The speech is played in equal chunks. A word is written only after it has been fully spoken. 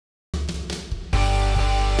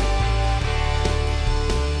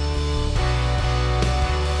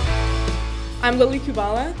I'm Lily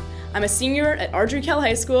Kubala. I'm a senior at Ardrey Kell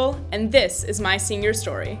High School, and this is my senior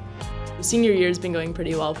story. The senior year's been going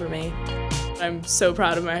pretty well for me. I'm so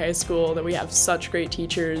proud of my high school that we have such great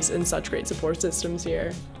teachers and such great support systems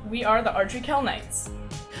here. We are the Ardrey Kell Knights.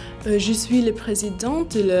 Je suis la présidente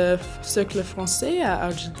de le Cercle Français à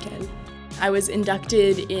Ardrey Kell. I was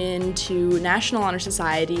inducted into National Honor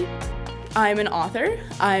Society. I'm an author.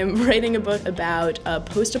 I'm writing a book about a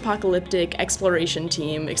post-apocalyptic exploration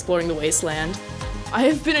team exploring the wasteland. I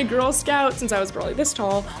have been a Girl Scout since I was probably this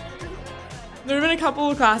tall. There have been a couple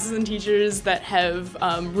of classes and teachers that have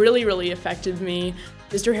really affected me.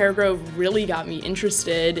 Mr. Haregrove really got me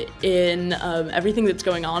interested in everything that's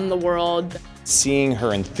going on in the world. Seeing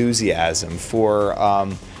her enthusiasm for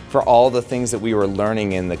all the things that we were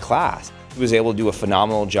learning in the class. She was able to do a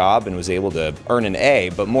phenomenal job and was able to earn an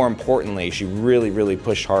A, but more importantly, she really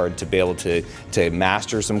pushed hard to be able to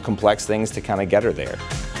master some complex things to kind of get her there.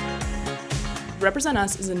 Represent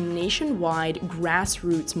Us is a nationwide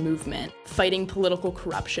grassroots movement fighting political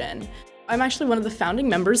corruption. I'm actually one of the founding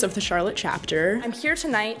members of the Charlotte chapter. I'm here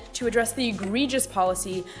tonight to address the egregious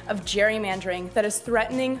policy of gerrymandering that is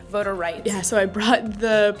threatening voter rights. Yeah, so I brought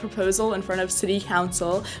the proposal in front of City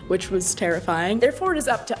Council, which was terrifying. Therefore, it is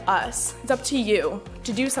up to us, it's up to you,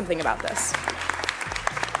 to do something about this.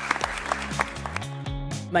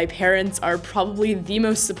 My parents are probably the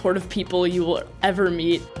most supportive people you will ever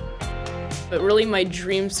meet. But really my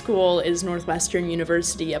dream school is Northwestern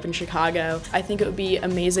University up in Chicago. I think it would be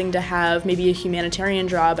amazing to have maybe a humanitarian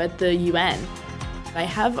job at the UN. I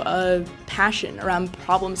have a passion around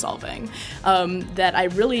problem solving that I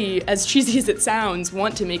really, as cheesy as it sounds,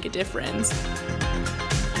 want to make a difference.